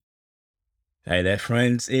Hey there,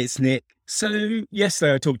 friends. It's Nick. So,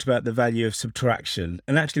 yesterday I talked about the value of subtraction,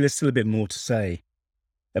 and actually, there's still a bit more to say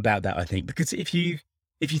about that, I think, because if you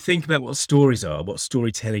think about what stories are, what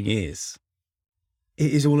storytelling is,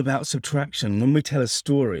 it is all about subtraction. When we tell a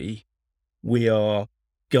story, we are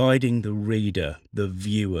guiding the reader, the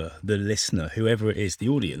viewer, the listener, whoever it is, the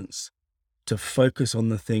audience, to focus on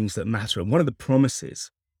the things that matter. And one of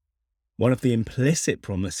the implicit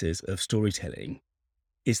promises of storytelling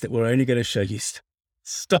is that we're only going to show you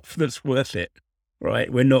stuff that's worth it,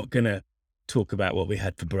 right? We're not going to talk about what we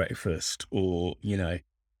had for breakfast or, the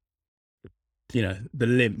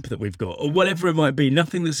limp that we've got or whatever it might be,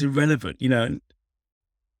 nothing that's irrelevant. And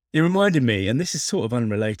it reminded me, and this is sort of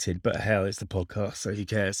unrelated, but hell, it's the podcast, so who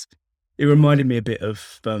cares? It reminded me a bit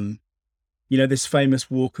of, this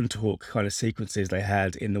famous walk and talk kind of sequences they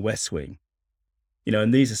had in The West Wing.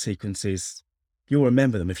 And these are sequences, you'll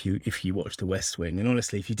remember them if you watch The West Wing. And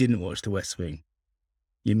honestly, if you didn't watch The West Wing,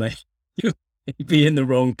 you may you be in the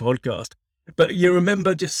wrong podcast. But you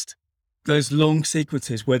remember just those long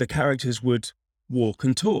sequences where the characters would walk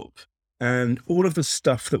and talk, and all of the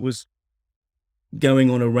stuff that was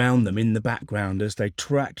going on around them in the background as they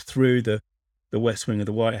tracked through the West Wing of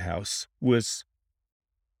the White House was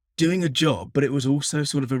doing a job, but it was also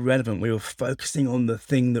sort of irrelevant. We were focusing on the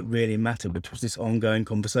thing that really mattered, which was this ongoing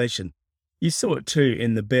conversation. You saw it too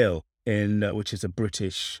in The Bill, which is a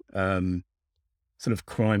British sort of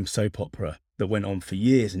crime soap opera that went on for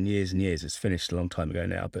years and years and years. It's finished a long time ago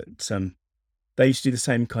now, but they used to do the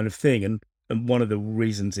same kind of thing. And one of the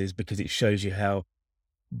reasons is because it shows you how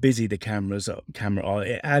busy the camera are.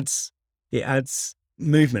 It adds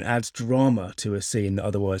movement, adds drama to a scene that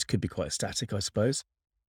otherwise could be quite static, I suppose.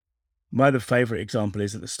 My other favorite example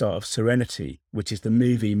is at the start of Serenity, which is the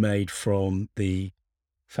movie made from the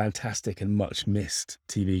fantastic and much missed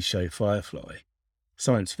TV show Firefly,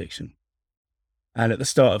 science fiction. And at the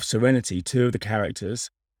start of Serenity, two of the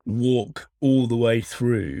characters walk all the way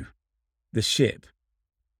through the ship,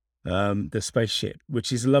 the spaceship,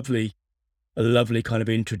 which is a lovely kind of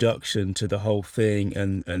introduction to the whole thing.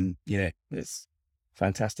 And it's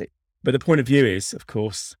fantastic. But the point of view is, of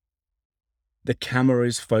course, the camera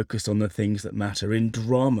is focused on the things that matter. In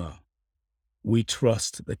drama, we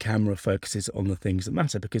trust the camera focuses on the things that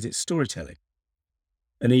matter because it's storytelling.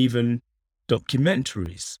 And even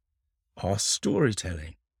documentaries are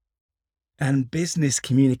storytelling. And business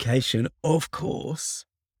communication, of course,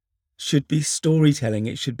 should be storytelling.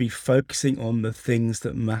 It should be focusing on the things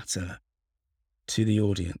that matter to the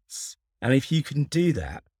audience. And if you can do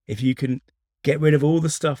that, if you can get rid of all the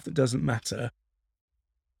stuff that doesn't matter,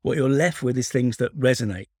 what you're left with is things that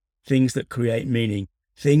resonate, things that create meaning,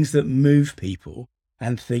 things that move people,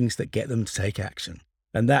 and things that get them to take action.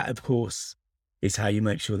 And that, of course, is how you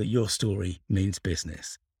make sure that your story means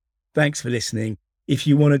business. Thanks for listening. If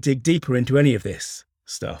you want to dig deeper into any of this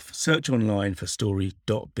stuff, search online for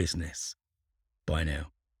story.business. Bye now.